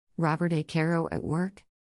Robert A. Caro at work?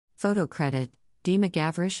 Photo credit, D.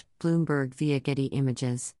 McGavrish, Bloomberg via Getty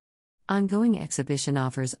Images. Ongoing exhibition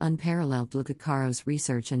offers unparalleled look at Caro's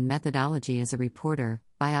research and methodology as a reporter,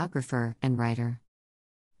 biographer, and writer.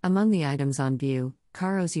 Among the items on view,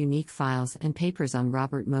 Caro's unique files and papers on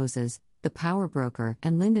Robert Moses, the power broker,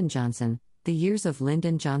 and Lyndon Johnson, the years of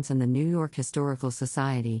Lyndon Johnson. The New York Historical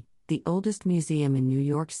Society, the oldest museum in New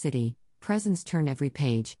York City, presents turn every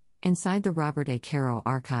page. Inside the Robert A. Caro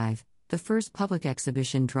Archive, the first public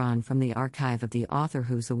exhibition drawn from the archive of the author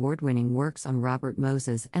whose award-winning works on Robert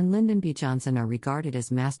Moses and Lyndon B. Johnson are regarded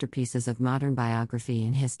as masterpieces of modern biography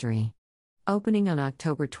and history. Opening on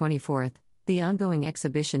October 24, the ongoing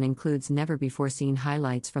exhibition includes never-before-seen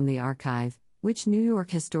highlights from the archive, which New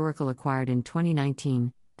York Historical acquired in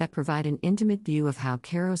 2019, that provide an intimate view of how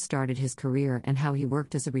Caro started his career and how he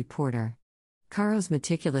worked as a reporter. Caro's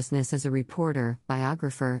meticulousness as a reporter,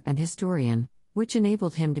 biographer, and historian, which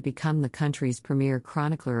enabled him to become the country's premier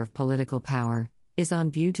chronicler of political power, is on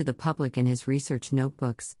view to the public in his research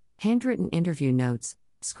notebooks, handwritten interview notes,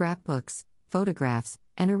 scrapbooks, photographs,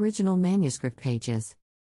 and original manuscript pages.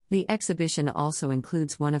 The exhibition also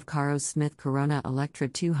includes one of Caro's Smith Corona Electra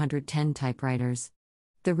 210 typewriters.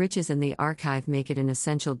 The riches in the archive make it an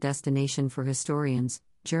essential destination for historians,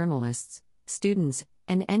 journalists, students,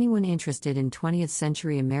 and anyone interested in 20th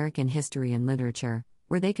century American history and literature,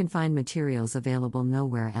 where they can find materials available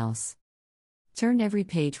nowhere else. Turn every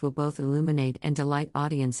page will both illuminate and delight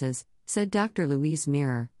audiences, said Dr. Louise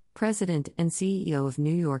Mirrer, President and CEO of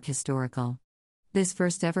New York Historical. This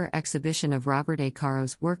first-ever exhibition of Robert A.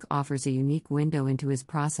 Caro's work offers a unique window into his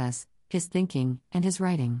process, his thinking, and his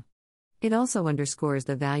writing. It also underscores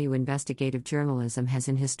the value investigative journalism has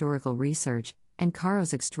in historical research, and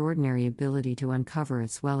Caro's extraordinary ability to uncover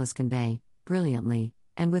as well as convey, brilliantly,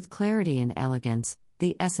 and with clarity and elegance,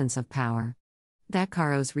 the essence of power. That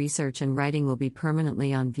Caro's research and writing will be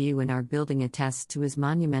permanently on view in our building attests to his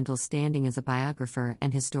monumental standing as a biographer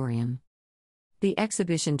and historian. The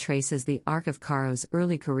exhibition traces the arc of Caro's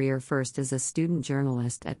early career, first as a student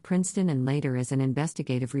journalist at Princeton and later as an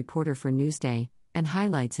investigative reporter for Newsday, and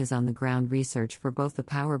highlights his on-the-ground research for both The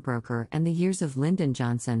Power Broker and The Years of Lyndon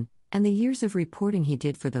Johnson, and the years of reporting he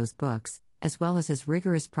did for those books, as well as his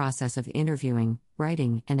rigorous process of interviewing,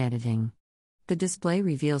 writing, and editing. The display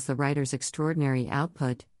reveals the writer's extraordinary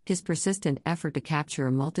output, his persistent effort to capture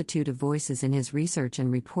a multitude of voices in his research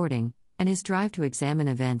and reporting, and his drive to examine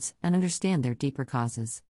events and understand their deeper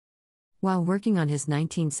causes. While working on his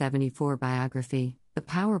 1974 biography, The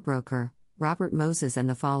Power Broker, Robert Moses and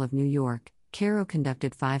the Fall of New York, Caro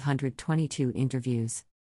conducted 522 interviews.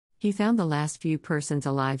 He found the last few persons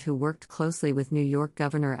alive who worked closely with New York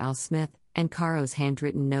Governor Al Smith, and Caro's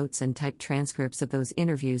handwritten notes and typed transcripts of those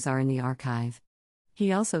interviews are in the archive.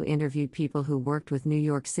 He also interviewed people who worked with New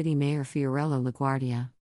York City Mayor Fiorello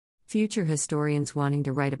LaGuardia. Future historians wanting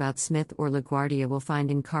to write about Smith or LaGuardia will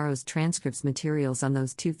find in Caro's transcripts materials on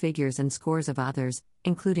those two figures and scores of others,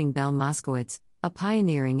 including Belle Moskowitz, a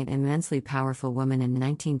pioneering and immensely powerful woman in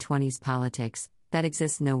 1920s politics, that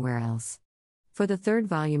exists nowhere else. For the third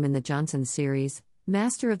volume in the Johnson series,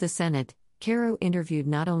 Master of the Senate, Caro interviewed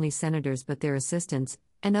not only senators but their assistants,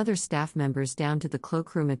 and other staff members down to the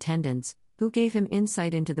cloakroom attendants, who gave him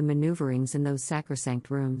insight into the maneuverings in those sacrosanct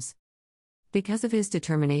rooms. Because of his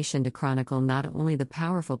determination to chronicle not only the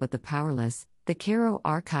powerful but the powerless, the Caro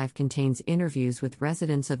archive contains interviews with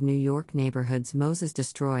residents of New York neighborhoods Moses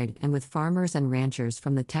destroyed and with farmers and ranchers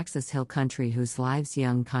from the Texas Hill Country whose lives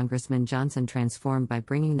young Congressman Johnson transformed by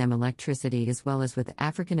bringing them electricity, as well as with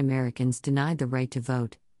African Americans denied the right to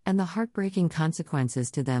vote, and the heartbreaking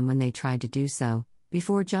consequences to them when they tried to do so,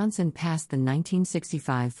 before Johnson passed the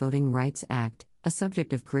 1965 Voting Rights Act, a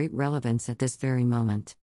subject of great relevance at this very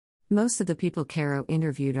moment. Most of the people Caro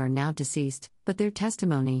interviewed are now deceased, but their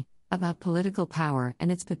testimony, about political power and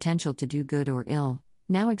its potential to do good or ill,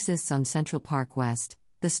 now exists on Central Park West,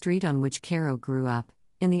 the street on which Caro grew up,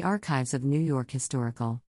 in the archives of New York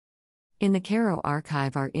Historical. In the Caro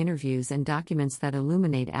archive are interviews and documents that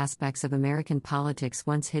illuminate aspects of American politics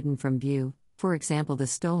once hidden from view, for example the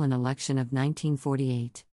stolen election of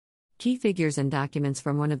 1948. Key figures and documents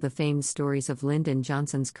from one of the famed stories of Lyndon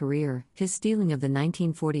Johnson's career, his stealing of the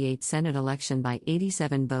 1948 Senate election by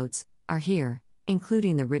 87 votes, are here,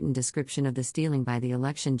 including the written description of the stealing by the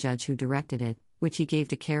election judge who directed it, which he gave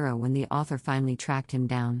to Caro when the author finally tracked him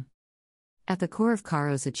down. At the core of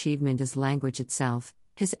Caro's achievement is language itself,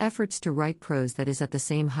 his efforts to write prose that is at the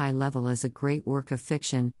same high level as a great work of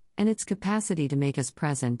fiction, and its capacity to make us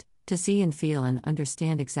present, to see and feel and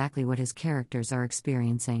understand exactly what his characters are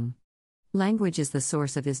experiencing. Language is the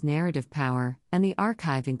source of his narrative power, and the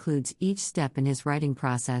archive includes each step in his writing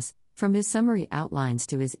process, from his summary outlines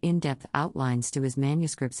to his in-depth outlines to his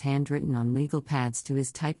manuscripts handwritten on legal pads to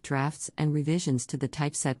his typed drafts and revisions to the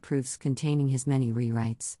typeset proofs containing his many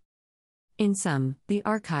rewrites. In sum, the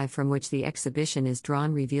archive from which the exhibition is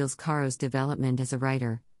drawn reveals Caro's development as a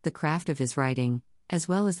writer, the craft of his writing, as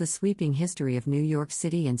well as the sweeping history of New York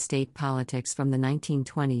City and state politics from the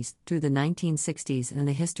 1920s through the 1960s and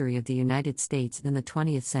the history of the United States in the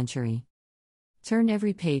 20th century. Turn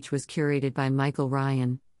Every Page was curated by Michael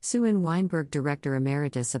Ryan, Sue Ann Weinberg, Director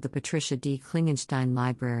Emeritus of the Patricia D. Klingenstein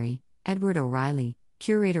Library, Edward O'Reilly,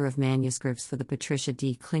 Curator of Manuscripts for the Patricia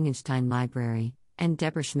D. Klingenstein Library, and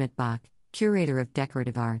Deborah Schmidt-Bach, Curator of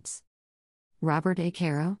Decorative Arts. Robert A.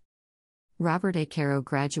 Caro? Robert A. Caro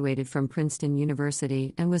graduated from Princeton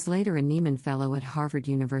University and was later a Nieman Fellow at Harvard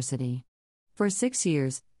University. For 6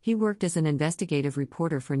 years, he worked as an investigative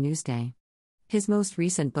reporter for Newsday. His most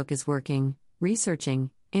recent book is Working, Researching,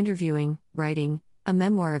 Interviewing, Writing, a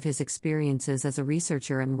memoir of his experiences as a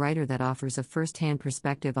researcher and writer that offers a first-hand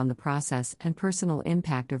perspective on the process and personal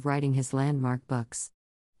impact of writing his landmark books.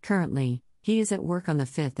 Currently, he is at work on the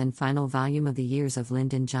fifth and final volume of The Years of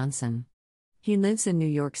Lyndon Johnson. He lives in New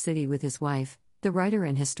York City with his wife, the writer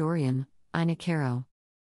and historian, Ina Caro.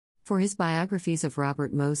 For his biographies of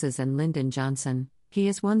Robert Moses and Lyndon Johnson, he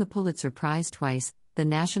has won the Pulitzer Prize twice, the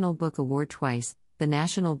National Book Award twice, the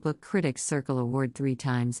National Book Critics Circle Award 3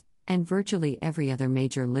 times, and virtually every other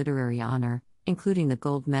major literary honor, including the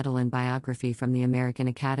Gold Medal in Biography from the American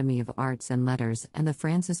Academy of Arts and Letters and the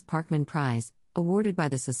Francis Parkman Prize, awarded by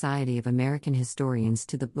the Society of American Historians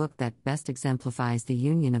to the book that best exemplifies the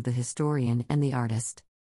union of the historian and the artist.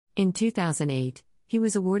 In 2008, he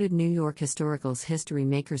was awarded New York Historical's History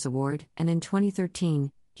Makers Award, and in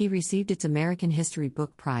 2013, he received its American History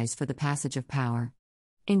Book Prize for The Passage of Power.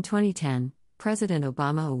 In 2010, President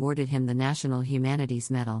Obama awarded him the National Humanities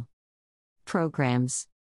Medal. Programs.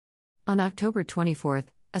 On October 24th,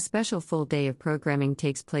 a special full day of programming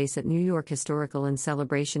takes place at New York Historical in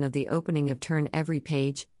celebration of the opening of Turn Every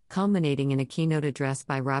Page, culminating in a keynote address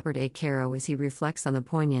by Robert A. Caro as he reflects on the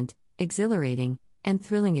poignant, exhilarating, and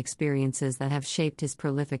thrilling experiences that have shaped his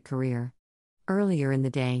prolific career. Earlier in the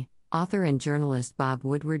day, author and journalist Bob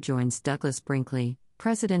Woodward joins Douglas Brinkley,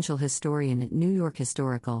 presidential historian at New York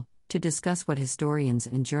Historical, to discuss what historians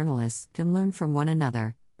and journalists can learn from one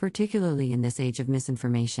another, particularly in this age of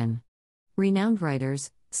misinformation. Renowned writers,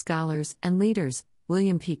 scholars, and leaders,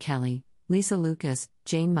 William P. Kelly, Lisa Lucas,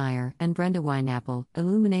 Jane Meyer, and Brenda Wineapple,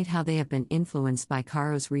 illuminate how they have been influenced by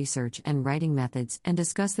Caro's research and writing methods and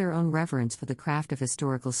discuss their own reverence for the craft of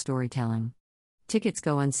historical storytelling. Tickets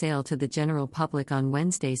go on sale to the general public on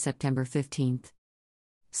Wednesday, September 15th.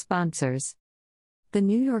 Sponsors. The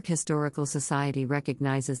New York Historical Society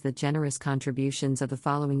recognizes the generous contributions of the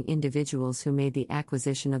following individuals who made the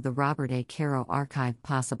acquisition of the Robert A. Caro Archive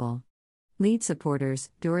possible. Lead supporters: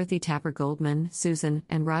 Dorothy Tapper Goldman, Susan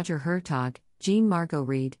and Roger Hertog, Jean Margot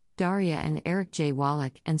Reed, Daria and Eric J.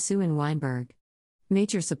 Wallach, and Sue Ann Weinberg.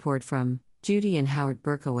 Major support from Judy and Howard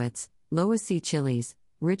Berkowitz, Lois C. Chiles,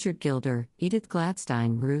 Richard Gilder, Edith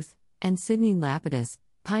Gladstein, Ruth, and Sidney Lapidus,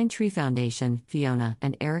 Pine Tree Foundation, Fiona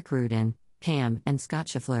and Eric Rudin, Pam and Scott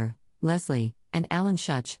Schaeffler, Leslie and Alan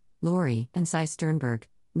Schutch, Lori and Cy Sternberg,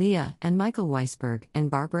 Leah and Michael Weisberg, and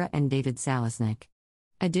Barbara and David Zalesnik.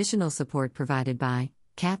 Additional support provided by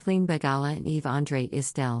Kathleen Begala and Yves-Andre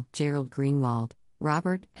Istel, Gerald Greenwald,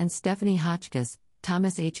 Robert and Stephanie Hotchkiss,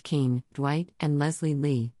 Thomas H. Keene, Dwight and Leslie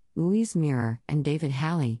Lee, Louise Mirror and David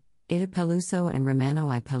Halley, Ada Peluso and Romano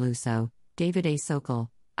I. Peluso, David A.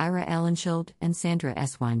 Sokol, Ira Ellenschild, and Sandra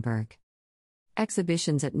S. Weinberg.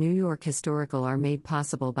 Exhibitions at New York Historical are made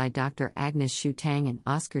possible by Dr. Agnes Shu Tang and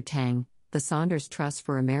Oscar Tang, the Saunders Trust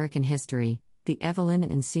for American History, the Evelyn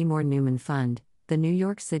and Seymour Newman Fund, the New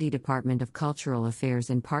York City Department of Cultural Affairs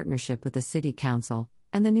in partnership with the City Council,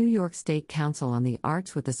 and the New York State Council on the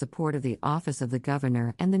Arts with the support of the Office of the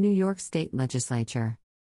Governor and the New York State Legislature.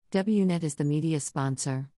 WNET is the media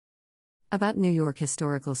sponsor. About New York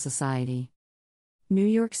Historical Society. New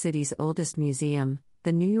York City's oldest museum,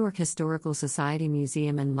 the New York Historical Society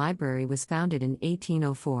Museum and Library, was founded in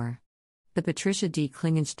 1804. The Patricia D.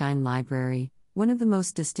 Klingenstein Library, one of the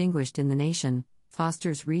most distinguished in the nation,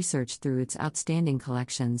 fosters research through its outstanding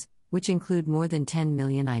collections, which include more than 10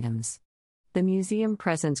 million items. The museum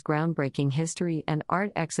presents groundbreaking history and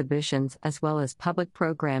art exhibitions as well as public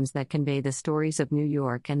programs that convey the stories of New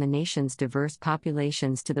York and the nation's diverse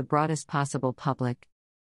populations to the broadest possible public.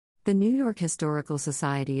 The New York Historical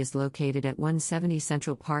Society is located at 170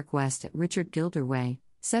 Central Park West at Richard Gilder Way,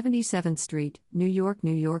 77th Street, New York,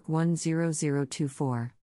 New York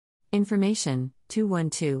 10024. Information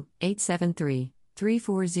 212 873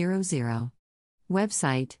 3400.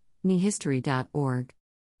 Website nihistory.org.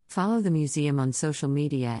 Follow the museum on social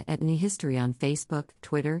media at Nihistory on Facebook,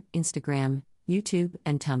 Twitter, Instagram, YouTube,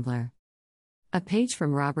 and Tumblr. A page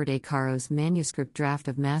from Robert A. Caro's manuscript draft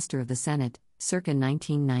of Master of the Senate, circa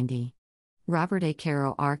 1990. Robert A.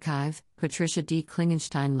 Caro Archive, Patricia D.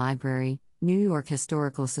 Klingenstein Library, New York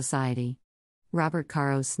Historical Society. Robert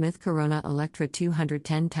Caro Smith Corona Electra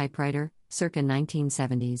 210 typewriter, circa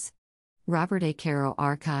 1970s. Robert A. Caro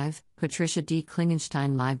Archive, Patricia D.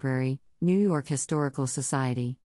 Klingenstein Library, New York Historical Society.